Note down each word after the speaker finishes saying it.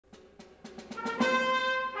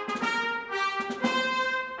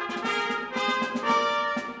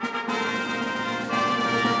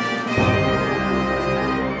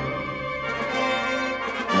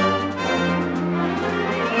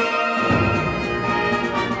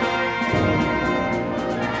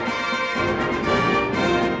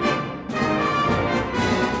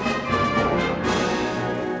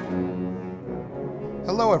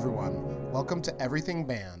Welcome to Everything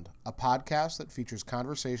Band, a podcast that features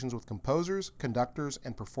conversations with composers, conductors,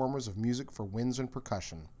 and performers of music for winds and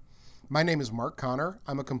percussion. My name is Mark Connor.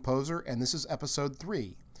 I'm a composer, and this is episode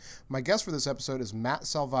 3. My guest for this episode is Matt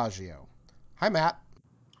Salvaggio. Hi, Matt.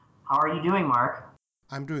 How are you doing, Mark?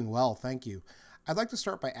 I'm doing well, thank you. I'd like to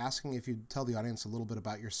start by asking if you'd tell the audience a little bit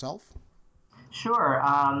about yourself. Sure.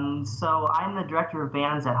 So I'm the director of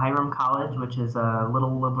bands at Hiram College, which is a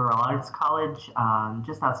little liberal arts college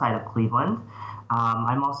just outside of Cleveland.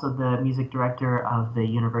 I'm also the music director of the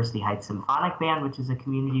University Heights Symphonic Band, which is a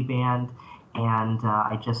community band, and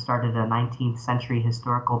I just started a 19th century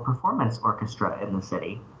historical performance orchestra in the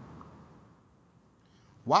city.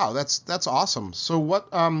 Wow, that's awesome. So what,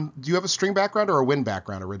 do you have a string background or a wind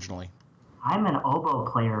background originally? I'm an oboe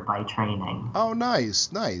player by training. Oh, nice.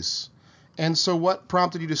 And so what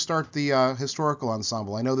prompted you to start the historical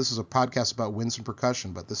ensemble? I know this is a podcast about winds and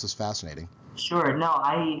percussion, but this is fascinating. Sure. No,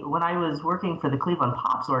 when I was working for the Cleveland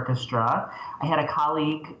Pops Orchestra, I had a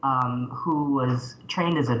colleague who was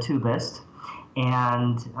trained as a tubist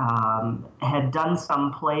and had done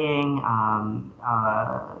some playing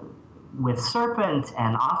with Serpent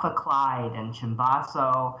and Offa Clyde and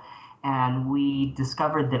Chimbasso. And we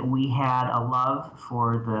discovered that we had a love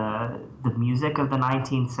for the music of the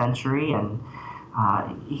 19th century, and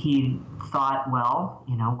he thought, well,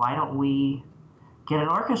 why don't we get an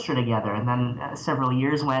orchestra together? And then several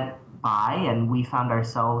years went by, and we found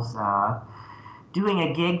ourselves doing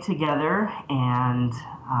a gig together, and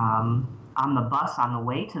on the bus on the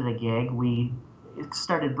way to the gig, we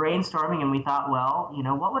started brainstorming, and we thought, well,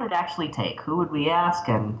 what would it actually take? Who would we ask,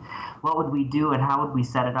 and what would we do, and how would we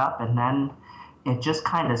set it up? And then it just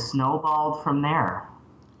kind of snowballed from there.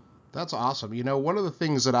 That's awesome. One of the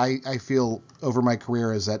things that I feel over my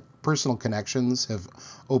career is that personal connections have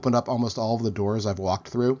opened up almost all of the doors I've walked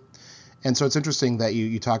through. And so it's interesting that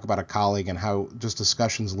you talk about a colleague and how just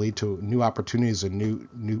discussions lead to new opportunities and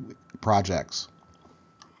new projects.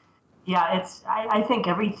 Yeah, I think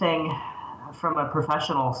everything from a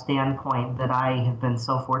professional standpoint that I have been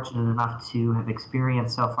so fortunate enough to have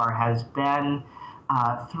experienced so far has been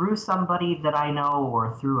through somebody that I know,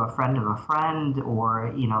 or through a friend of a friend,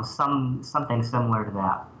 or something similar to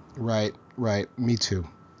that. Right. Me too.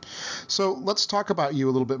 So let's talk about you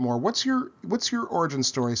a little bit more. What's your origin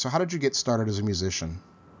story? So how did you get started as a musician?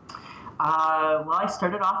 Well, I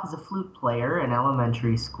started off as a flute player in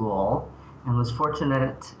elementary school, and was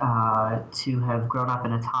fortunate to have grown up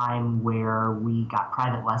in a time where we got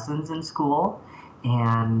private lessons in school,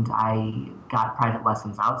 and I got private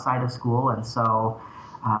lessons outside of school, and so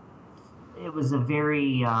it was a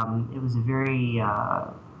very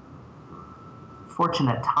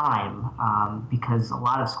fortunate time because a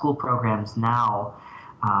lot of school programs now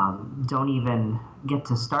don't even get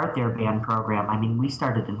to start their band program. I mean, we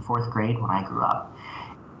started in 4th grade when I grew up,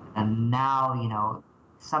 and now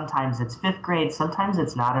sometimes it's 5th grade, sometimes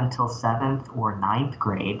it's not until 7th or 9th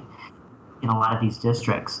grade in a lot of these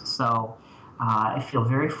districts. So I feel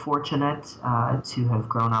very fortunate to have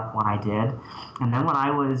grown up when I did. And then when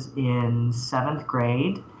I was in 7th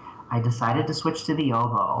grade, I decided to switch to the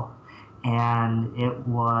oboe. And it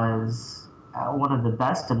was one of the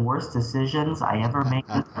best and worst decisions I ever made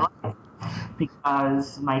in my life.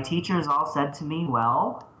 Because my teachers all said to me,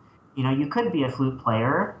 well, you could be a flute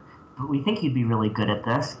player, but we think you'd be really good at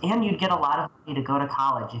this, and you'd get a lot of money to go to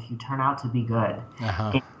college if you turn out to be good.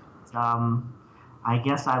 Uh-huh. And, I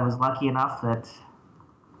guess I was lucky enough that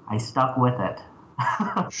I stuck with it.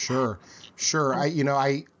 Sure.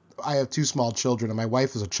 I have 2 small children, and my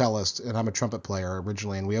wife is a cellist, and I'm a trumpet player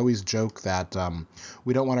originally, and we always joke that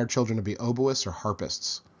we don't want our children to be oboists or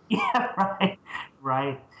harpists. Yeah,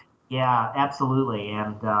 right. Yeah, absolutely.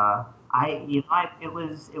 And it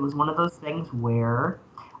was one of those things where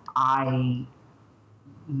I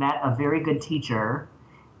met a very good teacher,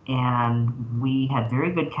 and we had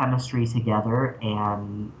very good chemistry together,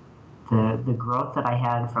 and the growth that I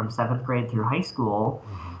had from 7th grade through high school,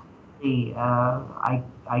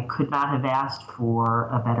 I could not have asked for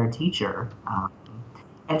a better teacher.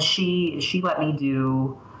 And she let me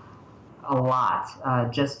do a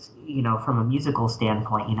lot, just from a musical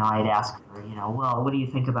standpoint. I'd ask her, well, what do you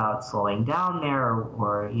think about slowing down there,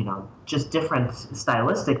 or just different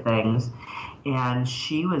stylistic things. And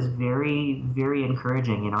she was very, very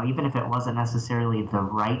encouraging, even if it wasn't necessarily the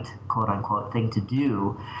right quote unquote thing to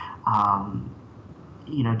do,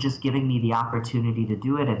 just giving me the opportunity to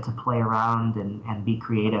do it and to play around and be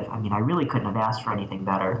creative. I mean, I really couldn't have asked for anything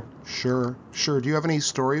better. Sure. Do you have any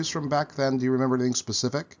stories from back then? Do you remember anything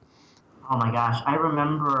specific? Oh my gosh, I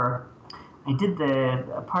remember I did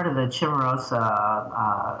the part of the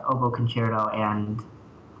Cimarosa oboe concerto, and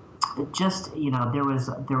just there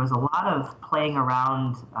was a lot of playing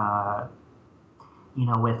around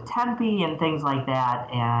with tempi and things like that,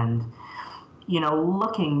 and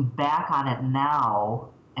looking back on it now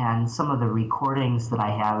and some of the recordings that I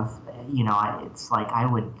have, it's like I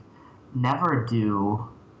would never do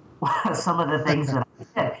some of the things that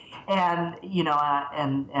I did. And,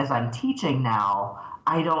 and as I'm teaching now,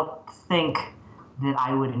 I don't think that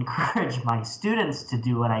I would encourage my students to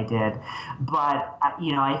do what I did. But,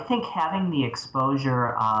 I think having the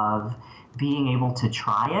exposure of being able to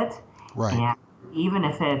try it, Right. and even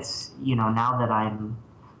if it's, now that I'm,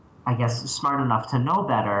 I guess, smart enough to know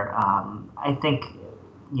better, I think,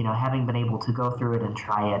 having been able to go through it and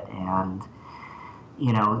try it and,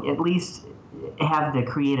 at least have the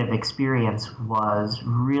creative experience was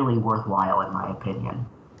really worthwhile in my opinion.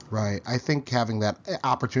 Right. I think having that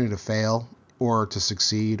opportunity to fail or to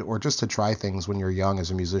succeed or just to try things when you're young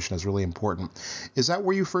as a musician is really important. Is that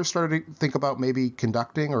where you first started to think about maybe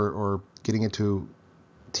conducting or getting into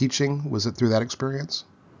teaching? Was it through that experience?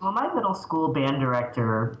 Well, my middle school band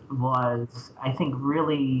director was, I think,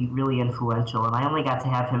 really, really influential, and I only got to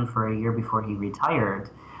have him for a year before he retired.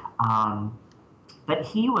 But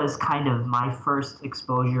he was kind of my first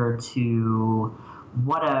exposure to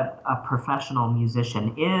what a professional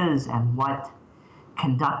musician is and what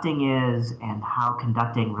conducting is and how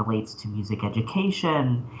conducting relates to music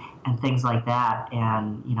education and things like that.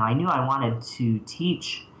 And, I knew I wanted to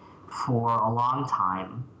teach for a long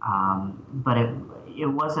time, but it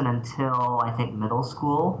wasn't until I think middle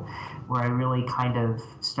school where I really kind of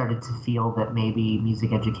started to feel that maybe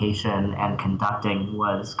music education and conducting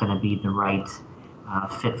was going to be the right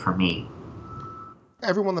fit for me.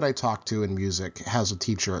 Everyone that I talk to in music has a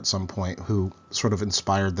teacher at some point who sort of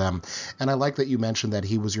inspired them. And I like that you mentioned that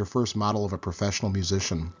he was your first model of a professional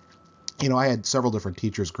musician. I had several different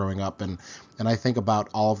teachers growing up, and I think about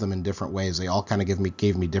all of them in different ways. They all kind of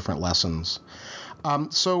gave me different lessons.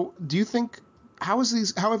 So do you think, how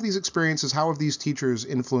have these experiences, how have these teachers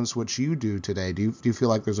influenced what you do today? Do you feel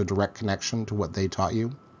like there's a direct connection to what they taught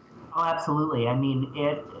you? Oh, absolutely. I mean,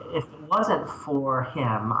 if it wasn't for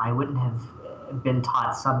him, I wouldn't have been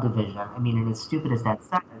taught subdivision. I mean, and as stupid as that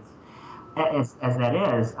sounds, as that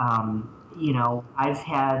is, I've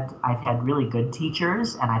had really good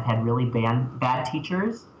teachers and I've had really bad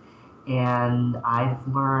teachers, and I've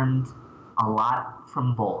learned a lot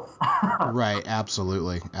from both. Right,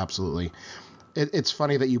 absolutely, absolutely. It's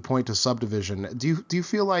funny that you point to subdivision. Do you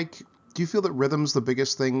feel that rhythm's the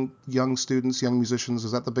biggest thing? Young students, young musicians,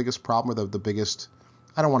 is that the biggest problem or the biggest?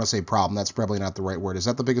 I don't want to say problem. That's probably not the right word. Is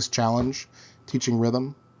that the biggest challenge, teaching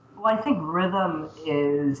rhythm? Well, I think rhythm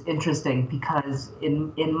is interesting because,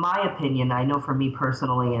 in my opinion, I know for me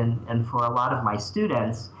personally and for a lot of my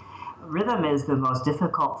students, rhythm is the most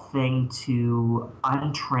difficult thing to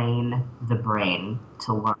untrain the brain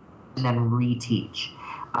to learn and then reteach.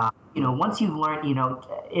 Once you've learned,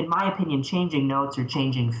 in my opinion, changing notes or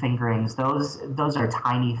changing fingerings, those are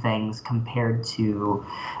tiny things compared to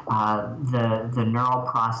the neural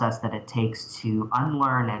process that it takes to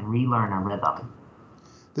unlearn and relearn a rhythm.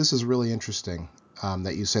 This is really interesting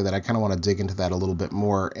that you say that. I kind of want to dig into that a little bit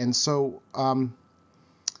more. And so,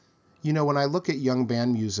 when I look at young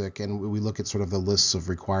band music and we look at sort of the lists of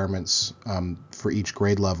requirements for each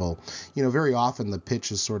grade level, very often the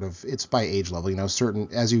pitch is it's by age level.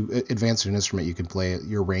 As you advance an instrument, you can play it,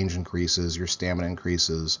 your range increases, your stamina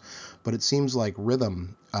increases. But it seems like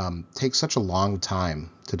rhythm takes such a long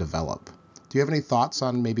time to develop. Do you have any thoughts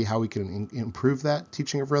on maybe how we can improve that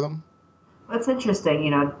teaching of rhythm? It's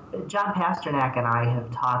interesting. John Pasternak and I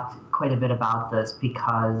have talked quite a bit about this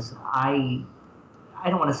because I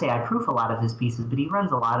don't want to say I proof a lot of his pieces, but he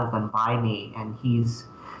runs a lot of them by me, and he's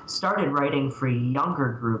started writing for younger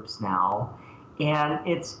groups now. And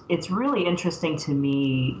it's really interesting to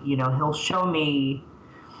me. He'll show me,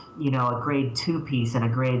 a grade 2 piece and a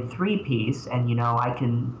grade 3 piece, and I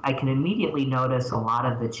can immediately notice a lot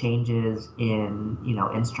of the changes in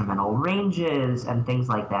instrumental ranges and things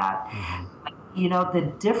like that. Mm-hmm.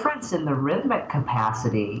 The difference in the rhythmic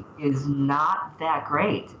capacity is not that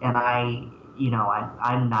great, and I'm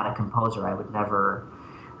not a composer. I would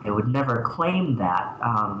never claim that.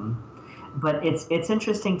 But it's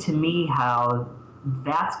interesting to me how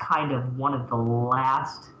that's kind of one of the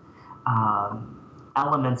last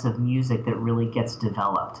elements of music that really gets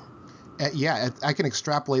developed. Yeah, I can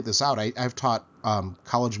extrapolate this out. I've taught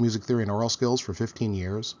college music theory and oral skills for 15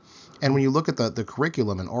 years. And when you look at the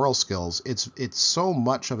curriculum and oral skills, it's so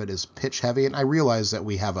much of it is pitch heavy. And I realize that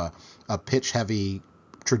we have a pitch heavy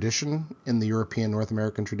tradition in the European North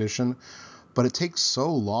American tradition. but it takes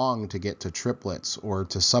so long to get to triplets or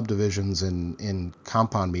to subdivisions in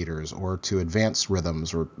compound meters or to advanced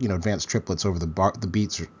rhythms or advanced triplets over the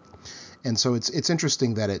beats. And so it's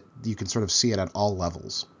interesting that you can sort of see it at all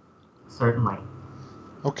levels. Certainly.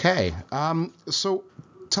 Okay. So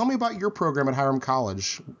tell me about your program at Hiram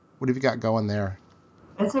College. What have you got going there?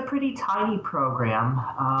 It's a pretty tiny program.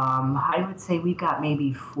 I would say we've got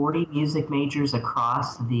maybe 40 music majors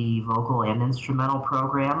across the vocal and instrumental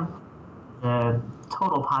program. The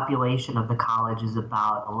total population of the college is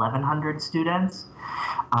about 1,100 students.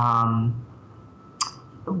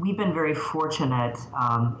 We've been very fortunate.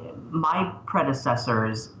 My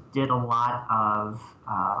predecessors did a lot of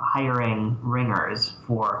hiring ringers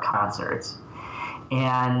for concerts,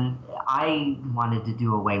 and I wanted to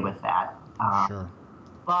do away with that. Sure.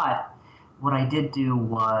 But what I did do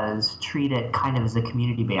was treat it kind of as a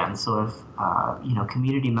community band. So if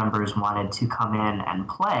community members wanted to come in and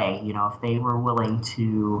play, if they were willing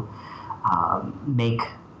to make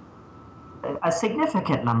a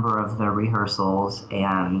significant number of the rehearsals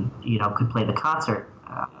and could play the concert,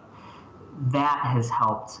 that has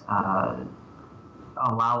helped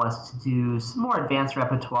allow us to do some more advanced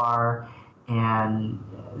repertoire and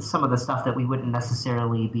some of the stuff that we wouldn't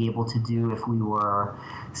necessarily be able to do if we were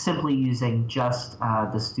simply using just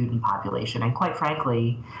the student population. And quite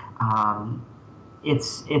frankly,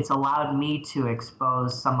 it's allowed me to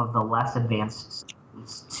expose some of the less advanced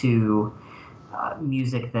students to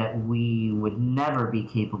music that we would never be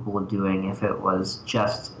capable of doing if it was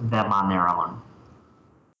just them on their own.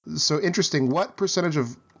 So interesting. What percentage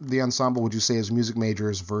of the ensemble would you say is music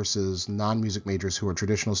majors versus non-music majors who are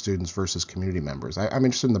traditional students versus community members? I'm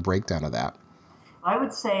interested in the breakdown of that. I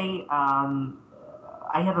would say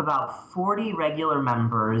I have about 40 regular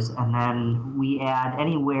members, and then we add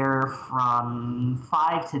anywhere from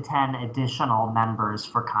 5 to 10 additional members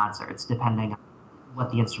for concerts, depending on what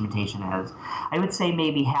the instrumentation is. I would say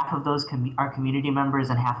maybe half of those are community members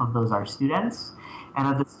and half of those are students. And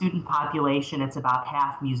of the student population, it's about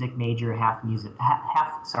half music major, half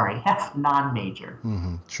non-major.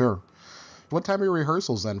 Mm-hmm. Sure. What time are your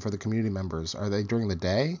rehearsals then for the community members? Are they during the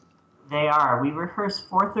day? They are. We rehearse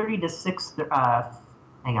 4:30 to 6.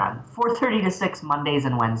 4:30 to 6 Mondays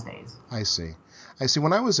and Wednesdays. I see.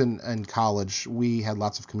 When I was in college, we had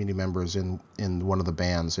lots of community members in one of the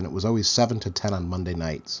bands, and it was always 7 to 10 on Monday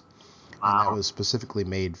nights. Wow. And that was specifically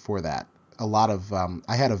made for that. A lot of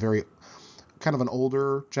I had a very kind of an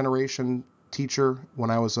older generation teacher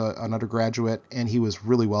when I was an undergraduate, and he was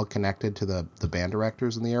really well connected to the band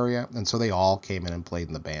directors in the area, and so they all came in and played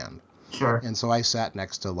in the band. Sure. And so I sat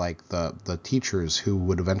next to like the teachers who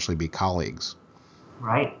would eventually be colleagues.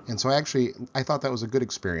 Right. And so I thought that was a good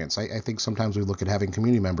experience. I think sometimes we look at having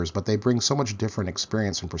community members, but they bring so much different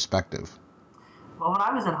experience and perspective. Well, when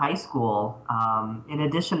I was in high school, in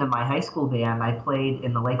addition to my high school band, I played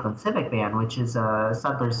in the Lakeland Civic Band, which is a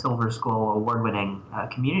Sudler Silver School award-winning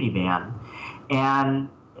community band. And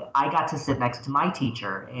I got to sit next to my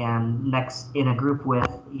teacher and next in a group with,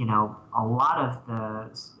 a lot of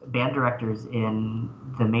the band directors in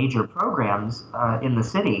the major programs in the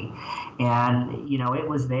city. And, it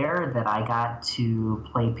was there that I got to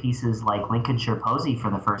play pieces like Lincolnshire Posy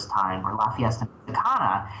for the first time or La Fiesta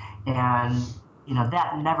Mexicana. And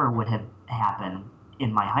that never would have happened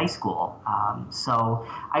in my high school. So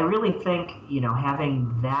I really think,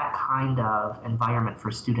 having that kind of environment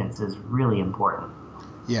for students is really important.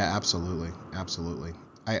 Yeah, absolutely.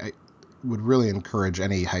 I would really encourage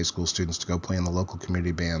any high school students to go play in the local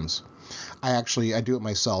community bands. I do it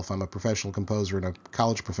myself. I'm a professional composer and a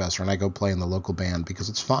college professor, and I go play in the local band because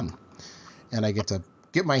it's fun. And I get to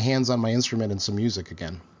get my hands on my instrument and some music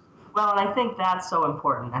again. Well, and I think that's so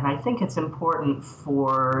important. And I think it's important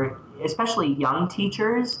for especially young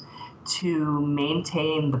teachers to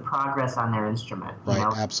maintain the progress on their instrument. Right,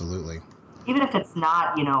 absolutely. Even if it's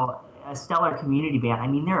not, a stellar community band, I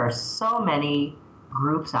mean, there are so many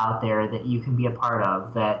groups out there that you can be a part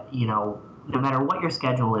of that, no matter what your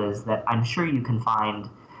schedule is, that I'm sure you can find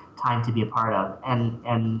time to be a part of.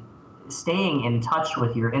 And staying in touch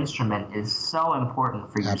with your instrument is so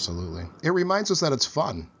important for you. Absolutely. It reminds us that it's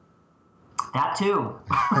fun. That too.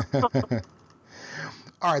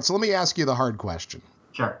 All right, so let me ask you the hard question.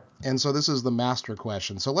 Sure. And so this is the master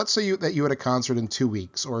question. So let's say that you had a concert in 2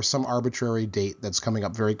 weeks or some arbitrary date that's coming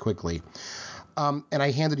up very quickly, and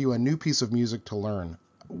I handed you a new piece of music to learn.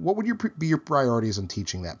 What would be your priorities in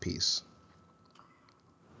teaching that piece?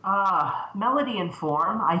 Melody and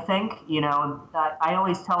form, I think. I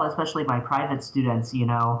always tell, especially my private students,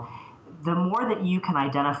 the more that you can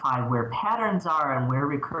identify where patterns are and where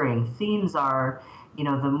recurring themes are,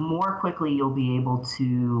 the more quickly you'll be able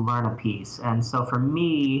to learn a piece. And so for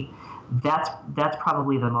me, that's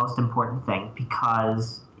probably the most important thing,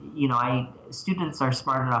 because students are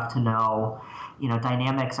smart enough to know,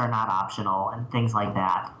 dynamics are not optional and things like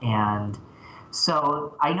that. And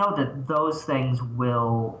so I know that those things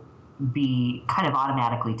will be kind of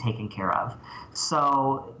automatically taken care of.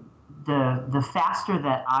 So the faster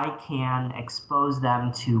that I can expose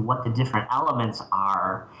them to what the different elements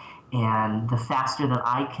are, and the faster that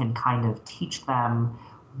I can kind of teach them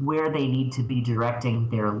where they need to be directing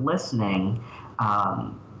their listening,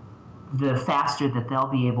 the faster that they'll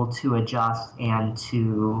be able to adjust and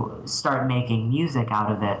to start making music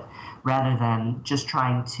out of it, rather than just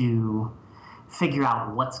trying to figure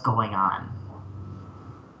out what's going on.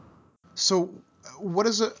 So what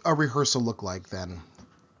does a rehearsal look like then?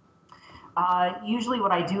 Usually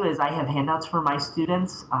what I do is I have handouts for my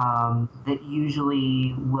students that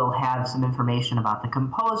usually will have some information about the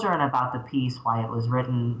composer and about the piece, why it was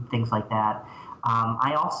written, things like that.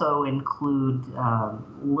 I also include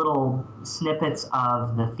little snippets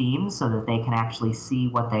of the themes so that they can actually see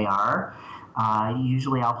what they are.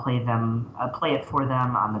 Usually I'll play it for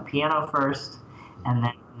them on the piano first, and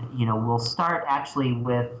then we'll start actually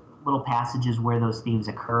with little passages where those themes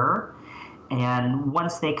occur. And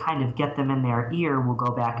once they kind of get them in their ear, we'll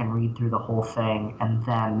go back and read through the whole thing, and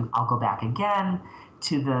then I'll go back again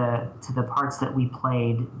to the parts that we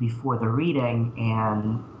played before the reading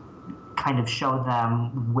and kind of show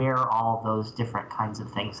them where all those different kinds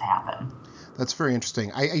of things happen. That's very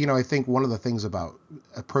interesting. I think one of the things about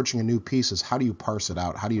approaching a new piece is, how do you parse it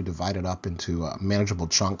out? How do you divide it up into manageable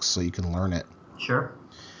chunks so you can learn it? Sure.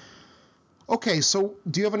 Okay, so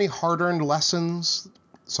do you have any hard-earned lessons?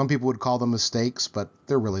 Some people would call them mistakes, but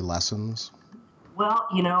they're really lessons. Well,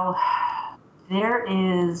 there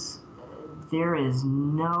is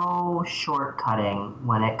no shortcutting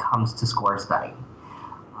when it comes to score studying.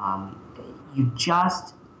 You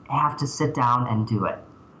just have to sit down and do it.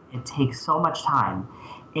 It takes so much time.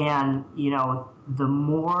 And, the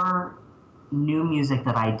more new music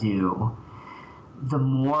that I do, the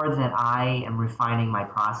more that I am refining my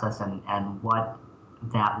process and what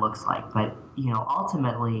that looks like. But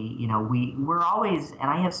ultimately, we're always, and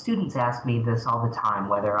I have students ask me this all the time,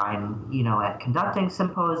 whether I'm at conducting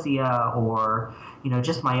symposia or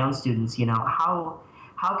just my own students, how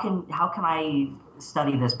can I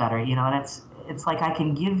study this better, and it's like I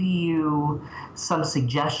can give you some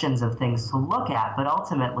suggestions of things to look at, but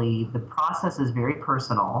ultimately the process is very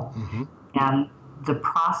personal. Mm-hmm. And the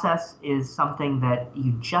process is something that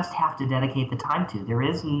you just have to dedicate the time to. There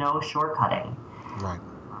is no shortcutting. Right.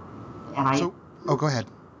 And go ahead.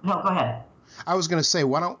 No, go ahead. I was going to say,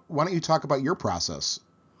 why don't you talk about your process?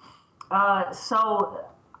 So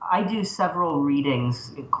I do several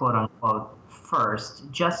readings, quote unquote,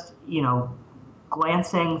 first, just,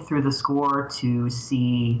 glancing through the score to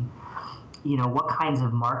see, what kinds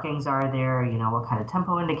of markings are there, what kind of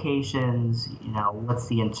tempo indications, what's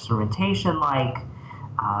the instrumentation like,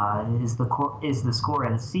 is the score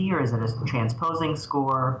in C or is it a transposing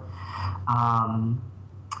score? Are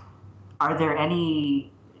there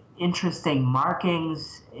any interesting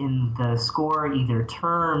markings in the score, either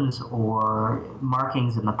terms or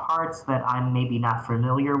markings in the parts that I'm maybe not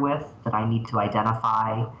familiar with, that I need to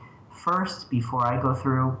identify first before I go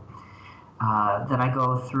through? Then I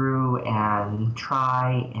go through and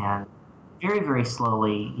try and very, very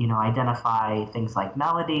slowly, identify things like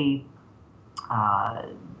melody,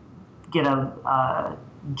 get a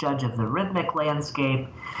judge of the rhythmic landscape,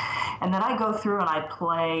 and then I go through and I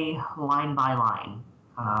play line by line,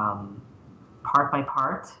 part by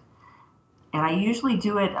part. And I usually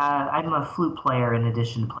do it, I'm a flute player in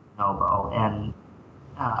addition to playing oboe, and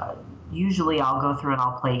usually I'll go through and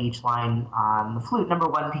I'll play each line on the flute, number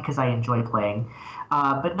one, because I enjoy playing,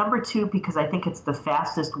 but number two, because I think it's the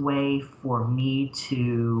fastest way for me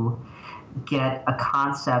to get a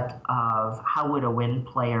concept of how would a wind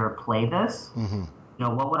player play this. Mm-hmm.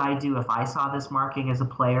 What would I do if I saw this marking as a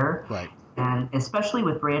player? Right. And especially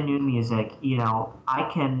with brand new music,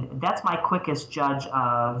 that's my quickest judge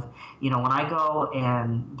of, when I go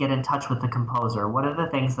and get in touch with the composer, what are the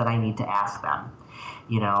things that I need to ask them?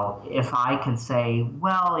 If I can say,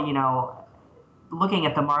 well, looking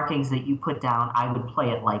at the markings that you put down, I would play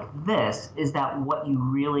it like this. Is that what you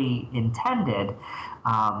really intended?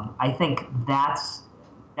 I think that's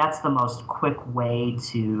the most quick way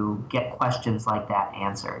to get questions like that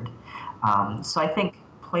answered. So I think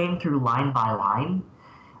playing through line by line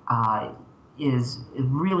is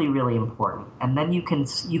really, really important. And then you can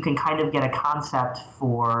kind of get a concept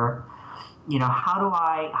for how do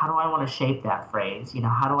I want to shape that phrase?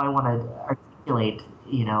 How do I want to articulate,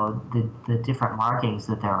 the different markings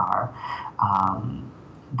that there are?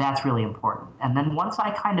 That's really important. And then once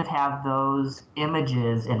I kind of have those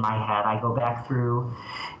images in my head, I go back through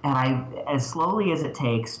and I, as slowly as it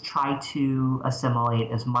takes, try to assimilate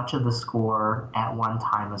as much of the score at one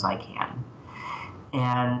time as I can.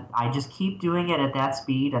 And I just keep doing it at that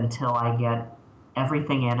speed until I get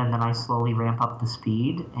everything in, and then I slowly ramp up the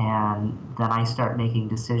speed, and then I start making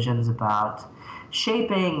decisions about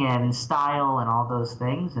shaping and style and all those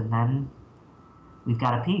things, and then we've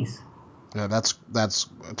got a piece. Yeah, that's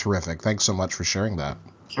terrific. Thanks so much for sharing that.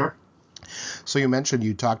 Sure. So you mentioned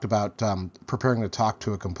you talked about preparing to talk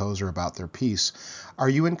to a composer about their piece. Are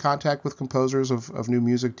you in contact with composers of new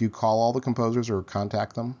music? Do you call all the composers or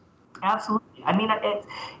contact them? Absolutely. I mean,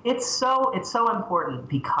 it's so important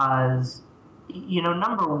because,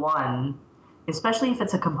 number one, especially if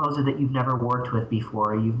it's a composer that you've never worked with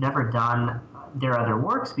before, you've never done their other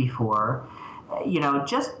works before,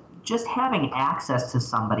 just having access to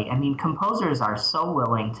somebody. I mean, composers are so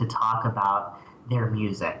willing to talk about their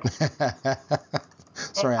music.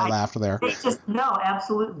 Sorry, I laughed there. No,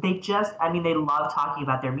 absolutely. They love talking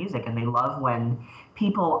about their music, and they love when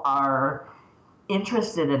people are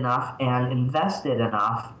interested enough and invested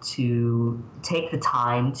enough to take the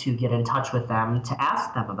time to get in touch with them, to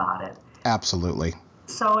ask them about it. Absolutely.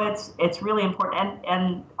 So it's really important,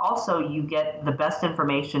 and also you get the best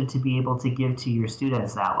information to be able to give to your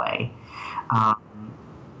students that way.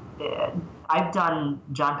 I've done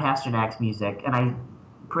John Pasternak's music, and I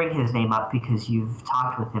bring his name up because you've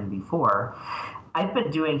talked with him before. I've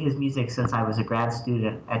been doing his music since I was a grad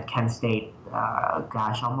student at Kent State,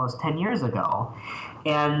 almost 10 years ago.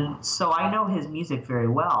 And so I know his music very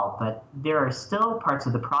well, but there are still parts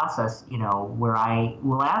of the process, where I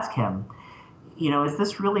will ask him, is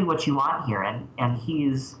this really what you want here? And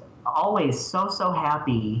he's always so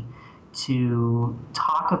happy to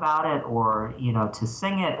talk about it, or, to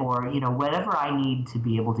sing it, or, whatever I need to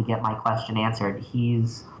be able to get my question answered.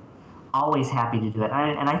 He's always happy to do it.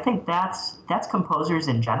 And I think that's composers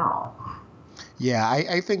in general. Yeah,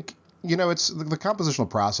 I think, it's the compositional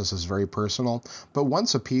process is very personal, but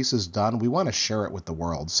once a piece is done, we want to share it with the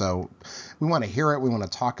world. So we want to hear it. We want to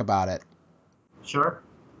talk about it. Sure.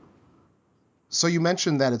 So you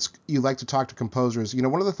mentioned that you like to talk to composers.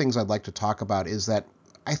 One of the things I'd like to talk about is that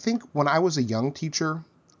I think when I was a young teacher,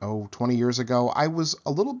 20 years ago, I was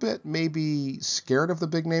a little bit maybe scared of the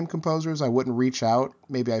big name composers. I wouldn't reach out.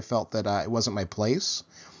 Maybe I felt that it wasn't my place.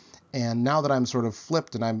 And now that I'm sort of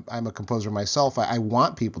flipped and I'm a composer myself, I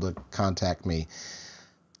want people to contact me.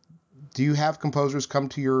 Do you have composers come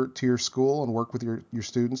to your school and work with your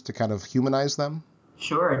students to kind of humanize them?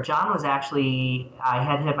 Sure. John was I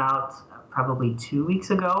had him out probably 2 weeks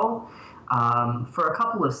ago for a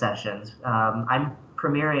couple of sessions. I'm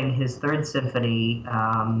premiering his third symphony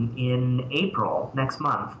in April next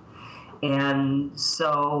month. And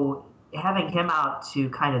so having him out to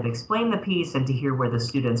kind of explain the piece and to hear where the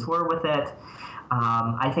students were with it,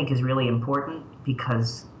 I think is really important,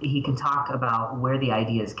 because he can talk about where the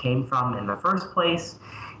ideas came from in the first place.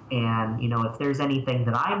 And, if there's anything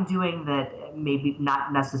that I'm doing that maybe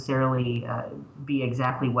not necessarily be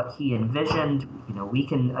exactly what he envisioned, we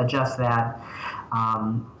can adjust that.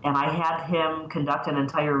 And I had him conduct an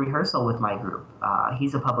entire rehearsal with my group.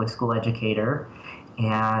 He's a public school educator,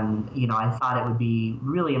 and, I thought it would be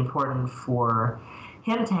really important for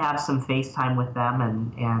him to have some face time with them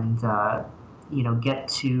and get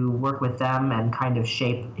to work with them and kind of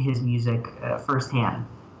shape his music firsthand.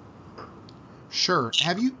 Sure.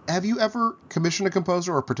 Have you ever commissioned a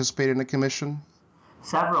composer or participated in a commission?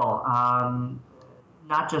 Several.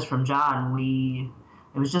 Not just from John.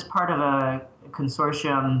 It was just part of a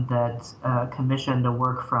consortium that commissioned a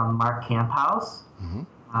work from Mark Camphouse. Mm-hmm.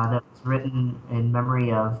 That was written in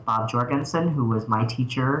memory of Bob Jorgensen, who was my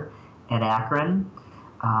teacher at Akron.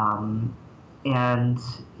 And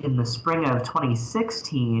in the spring of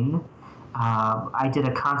 2016, I did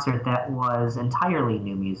a concert that was entirely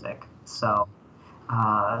new music. So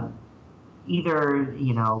either,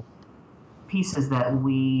 pieces that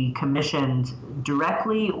we commissioned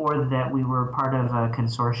directly or that we were part of a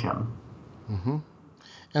consortium. Mm-hmm.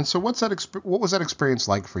 And so what was that experience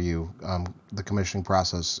like for you, the commissioning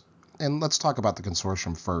process? And let's talk about the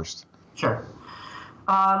consortium first. Sure.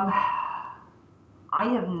 I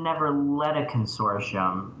have never led a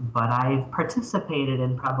consortium, but I've participated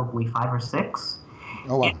in probably 5 or 6.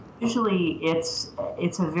 Oh, wow. And usually it's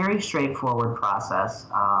a very straightforward process.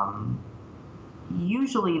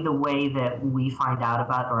 Usually the way that we find out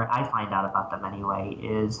about, or I find out about them anyway,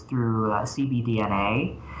 is through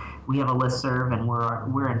CBDNA, we have a listserv, and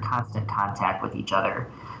we're in constant contact with each other.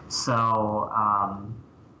 So,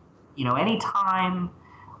 anytime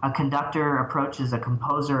a conductor approaches a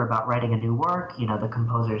composer about writing a new work, the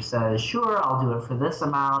composer says, sure, I'll do it for this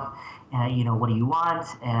amount. What do you want?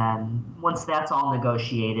 And once that's all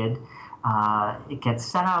negotiated, it gets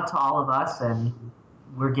sent out to all of us, and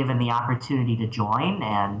we're given the opportunity to join.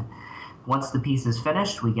 And once the piece is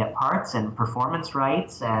finished, we get parts and performance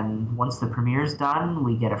rights. And once the premiere's done,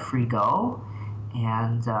 we get a free go.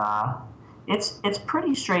 And it's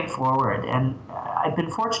pretty straightforward. And I've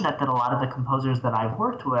been fortunate that a lot of the composers that I've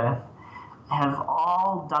worked with have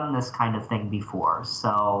all done this kind of thing before.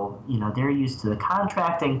 So, they're used to the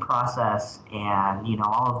contracting process and,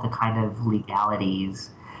 all of the kind of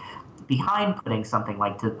legalities behind putting something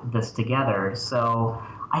like this together. So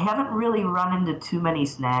I haven't really run into too many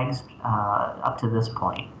snags up to this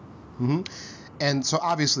point. Mm-hmm. And so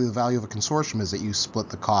obviously the value of a consortium is that you split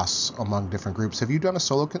the costs among different groups. Have you done a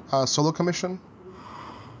solo commission?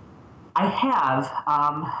 I have.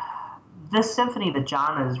 This symphony that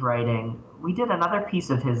John is writing, we did another piece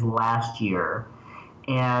of his last year.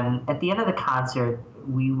 And at the end of the concert,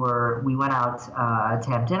 we went out to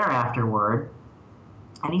have dinner afterward.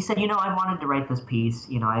 And he said, I wanted to write this piece.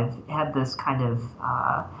 I've had this kind of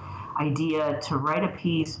idea to write a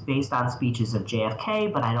piece based on speeches of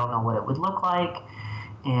JFK, but I don't know what it would look like.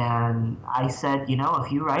 And I said,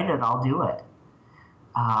 if you write it, I'll do it.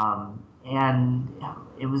 And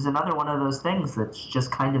it was another one of those things that's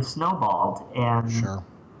just kind of snowballed. And sure.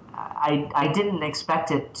 I didn't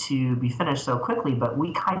expect it to be finished so quickly, but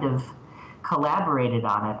we kind of collaborated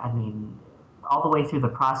on it. I mean, all the way through the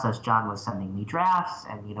process, John was sending me drafts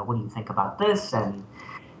and, what do you think about this? And,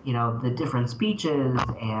 the different speeches.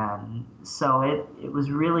 And so it was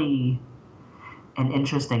really an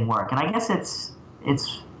interesting work. And I guess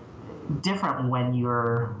it's different when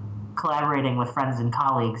you're collaborating with friends and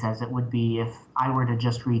colleagues as it would be if I were to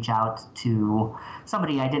just reach out to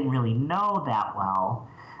somebody I didn't really know that well.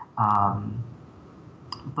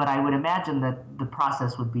 But I would imagine that the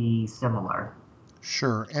process would be similar.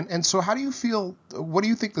 Sure. And so how do you feel, what do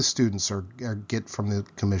you think the students get from the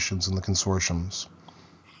commissions and the consortiums?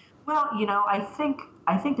 Well, I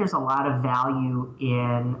think there's a lot of value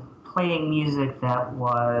in playing music that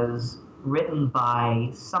was written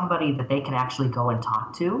by somebody that they can actually go and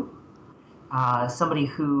talk to, somebody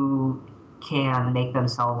who can make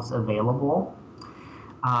themselves available,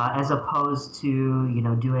 as opposed to,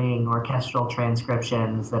 doing orchestral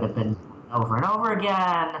transcriptions that have been over and over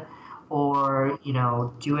again, or,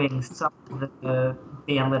 doing some of the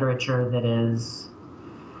band literature that is,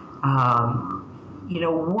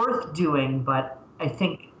 worth doing, but I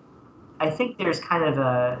think there's kind of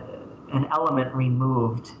an element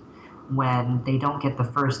removed when they don't get the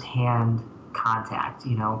first-hand contact.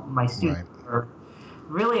 My students are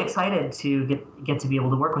really excited to get to be able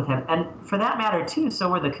to work with him. And for that matter, too, so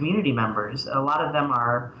were the community members. A lot of them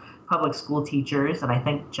are public school teachers, and I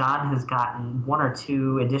think John has gotten one or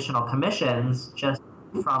two additional commissions just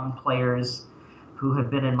from players who have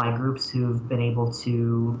been in my groups who've been able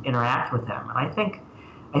to interact with him. And I think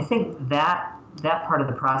that part of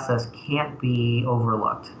the process can't be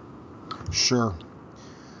overlooked. Sure.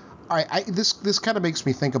 All right, this kind of makes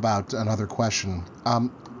me think about another question.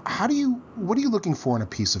 What are you looking for in a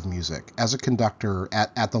piece of music as a conductor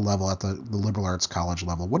at the level, at the liberal arts college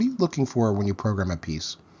level? What are you looking for when you program a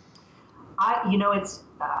piece?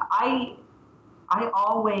 I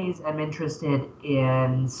always am interested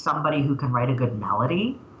in somebody who can write a good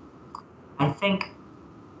melody. I think,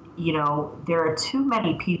 there are too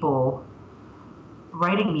many people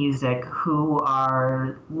writing music who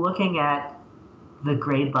are looking at the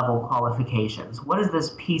grade level qualifications. What does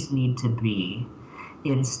this piece need to be?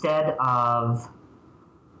 Instead of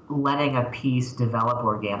letting a piece develop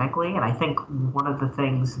organically. And I think one of the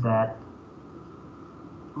things that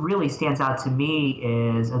really stands out to me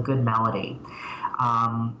is a good melody.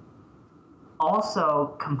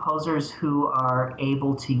 Also, composers who are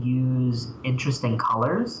able to use interesting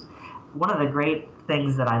colors. One of the great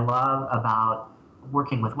things that I love about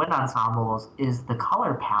working with wind ensembles is the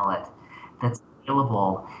color palette that's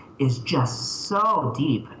available is just so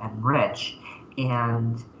deep and rich.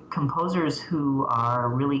 And composers who are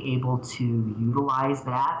really able to utilize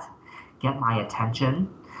that get my attention.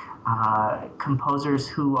 Composers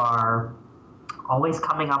who are always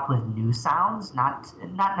coming up with new sounds, not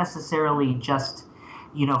necessarily just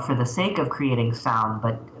for the sake of creating sound,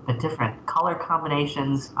 but different color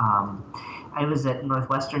combinations. I was at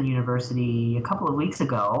Northwestern University a couple of weeks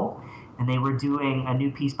ago, and they were doing a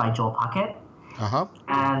new piece by Joel Puckett. Uh-huh.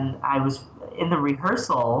 And I was in the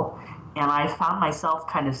rehearsal, And I found myself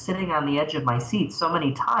kind of sitting on the edge of my seat so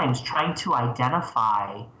many times trying to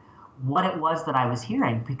identify what it was that I was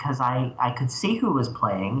hearing, because I could see who was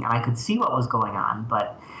playing and I could see what was going on,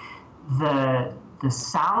 but the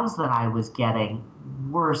sounds that I was getting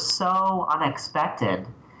were so unexpected.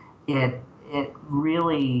 It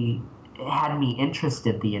really had me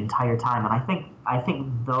interested the entire time, and I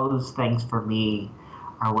think those things for me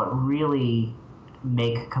are what really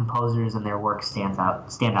make composers and their work stand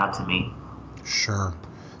out to me. Sure.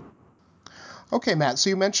 Okay, Matt, so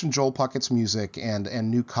you mentioned Joel Puckett's music and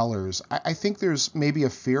new colors. I think there's maybe a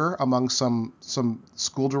fear among some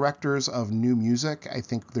school directors of new music. I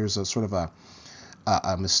think there's a sort of a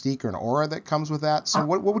mystique or an aura that comes with that. So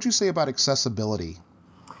what would you say about accessibility?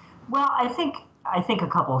 Well, I think a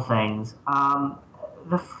couple things.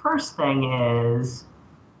 The first thing is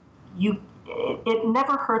it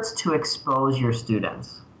never hurts to expose your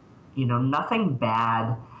students. Nothing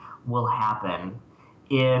bad will happen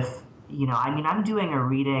if, I mean, I'm doing a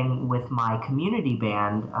reading with my community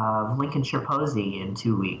band of Lincolnshire Posy in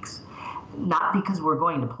 2 weeks. Not because we're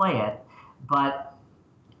going to play it, but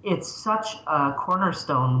it's such a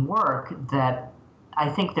cornerstone work that I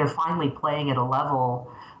think they're finally playing at a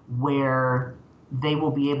level where they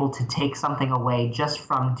will be able to take something away just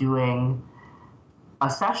from doing a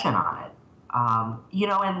session on it.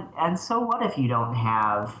 And so what if you don't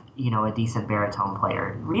have, a decent baritone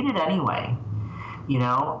player? Read it anyway.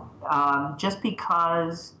 Just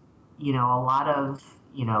because, a lot of,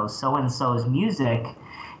 so and so's music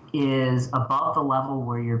is above the level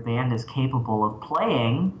where your band is capable of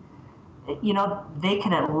playing, they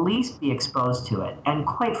can at least be exposed to it. And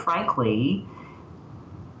quite frankly,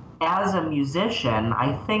 as a musician,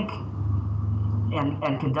 I think,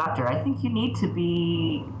 and conductor, I think you need to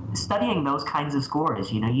be studying those kinds of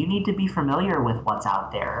scores. You need to be familiar with what's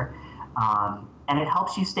out there, and it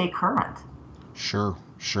helps you stay current. Sure,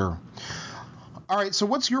 sure. All right, so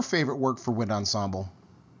what's your favorite work for wind ensemble?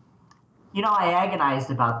 I agonized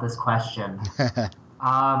about this question.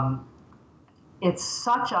 It's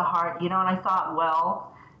such a hard, and I thought,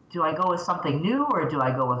 well, do I go with something new or do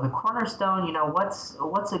I go with a cornerstone?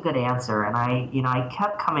 What's a good answer? And I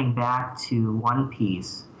kept coming back to one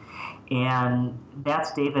piece, and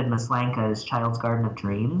that's David Maslanka's Child's Garden of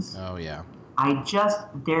Dreams. Oh, yeah.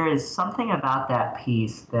 There is something about that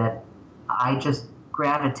piece that I just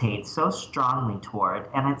gravitate so strongly toward,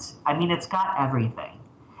 and it's got everything.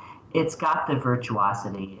 It's got the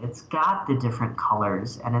virtuosity, it's got the different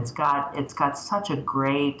colors, and it's got such a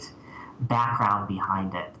great background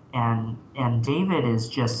behind it. And David is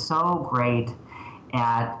just so great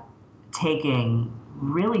at taking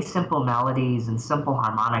really simple melodies and simple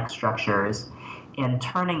harmonic structures and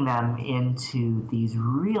turning them into these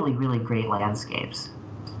really, really great landscapes.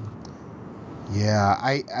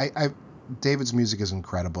 Yeah, David's music is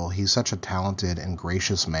incredible. He's such a talented and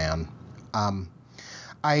gracious man. I'm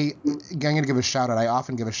going to give a shout out. I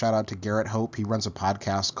often give a shout out to Garrett Hope. He runs a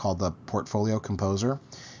podcast called The Portfolio Composer,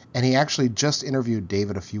 and he actually just interviewed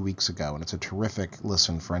David a few weeks ago, and it's a terrific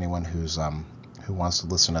listen for anyone who wants to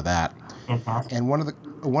listen to that. Fantastic. And one of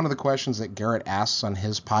the questions that Garrett asks on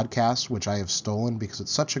his podcast, which I have stolen because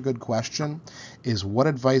it's such a good question, is what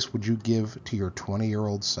advice would you give to your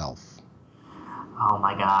 20-year-old self? Oh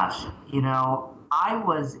my gosh. I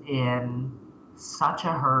was in such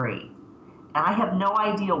a hurry, and I have no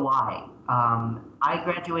idea why. I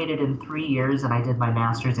graduated in 3 years, and I did my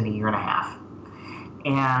master's in a year and a half.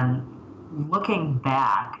 And looking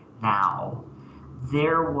back now,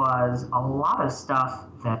 there was a lot of stuff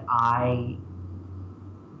that I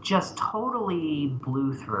just totally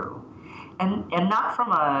blew through. And not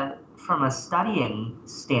from a studying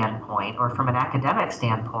standpoint or from an academic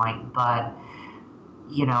standpoint, but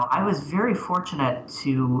I was very fortunate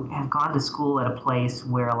to have gone to school at a place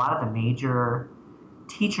where a lot of the major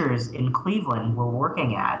teachers in Cleveland were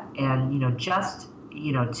working at. And, just,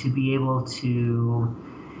 to be able to,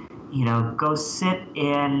 go sit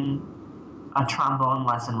in a trombone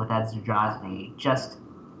lesson with Ed Zdrasny just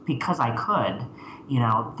because I could,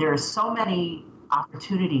 there are so many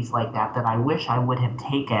opportunities like that I wish I would have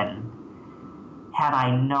taken had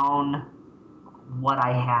I known what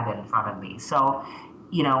I had in front of me. So,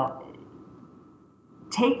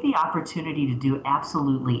 take the opportunity to do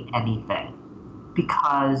absolutely anything,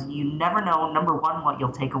 because you never know, number one, what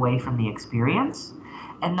you'll take away from the experience,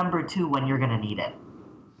 and number two, when you're going to need it.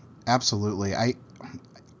 Absolutely. I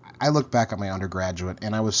look back at my undergraduate,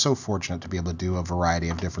 and I was so fortunate to be able to do a variety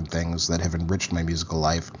of different things that have enriched my musical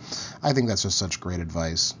life. I think that's just such great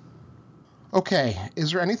advice. Okay,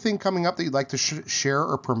 is there anything coming up that you'd like to share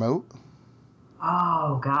or promote?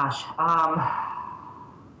 Oh, gosh.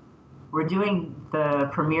 We're doing the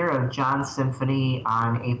premiere of John's Symphony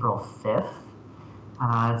on April 5th.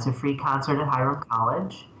 It's a free concert at Hiram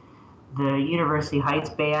College. The University Heights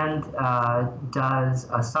Band does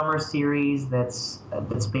a summer series that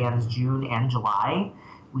spans June and July.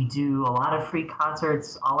 We do a lot of free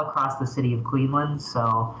concerts all across the city of Cleveland,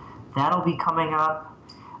 so that'll be coming up.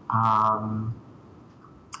 I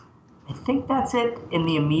think that's it in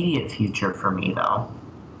the immediate future for me, though.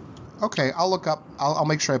 Okay, I'll look up. I'll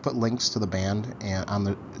make sure I put links to the band and on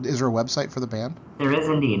the. Is there a website for the band? There is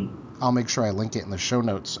indeed. I'll make sure I link it in the show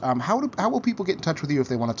notes. How will people get in touch with you if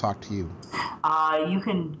they want to talk to you? You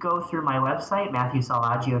can go through my website,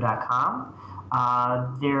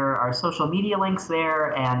 MatthewSalvaggio.com. There are social media links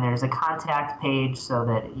there, and there's a contact page so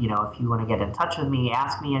that, if you want to get in touch with me,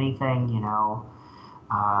 ask me anything,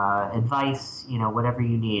 advice, whatever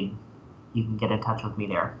you need, you can get in touch with me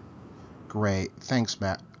there. Great. Thanks,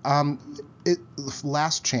 Matt.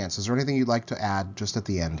 Last chance. Is there anything you'd like to add just at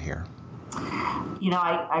the end here?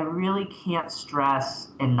 I really can't stress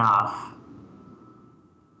enough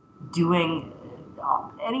doing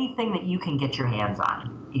anything that you can get your hands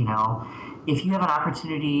on. If you have an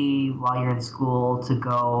opportunity while you're in school to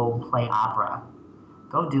go play opera,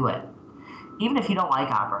 go do it. Even if you don't like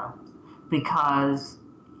opera, because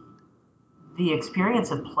the experience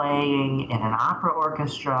of playing in an opera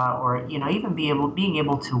orchestra, or even being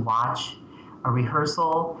able to watch a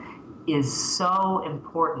rehearsal, is so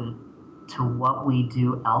important to what we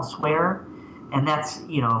do elsewhere. And that's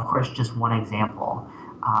of course just one example,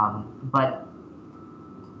 but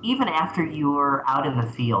even after you're out in the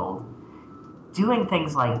field, doing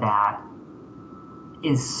things like that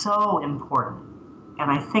is so important. And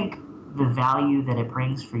I think the value that it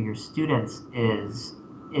brings for your students is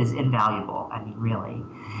invaluable. I mean, really.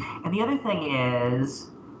 And the other thing is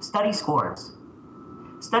study scores.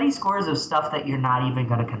 Study scores of stuff that you're not even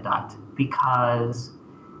going to conduct, because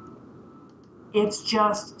it's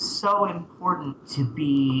just so important to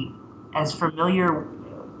be as familiar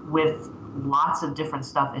with lots of different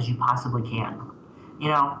stuff as you possibly can.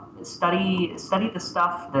 Study the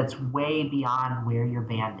stuff that's way beyond where your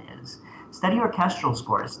band is. Study orchestral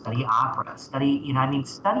scores, study opera, study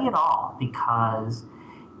it all, because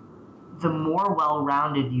the more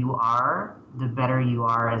well-rounded you are, the better you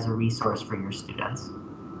are as a resource for your students.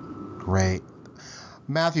 Great.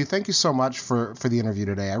 Matthew, thank you so much for the interview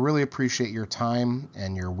today. I really appreciate your time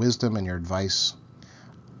and your wisdom and your advice.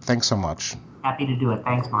 Thanks so much. Happy to do it.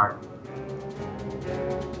 Thanks, Mark.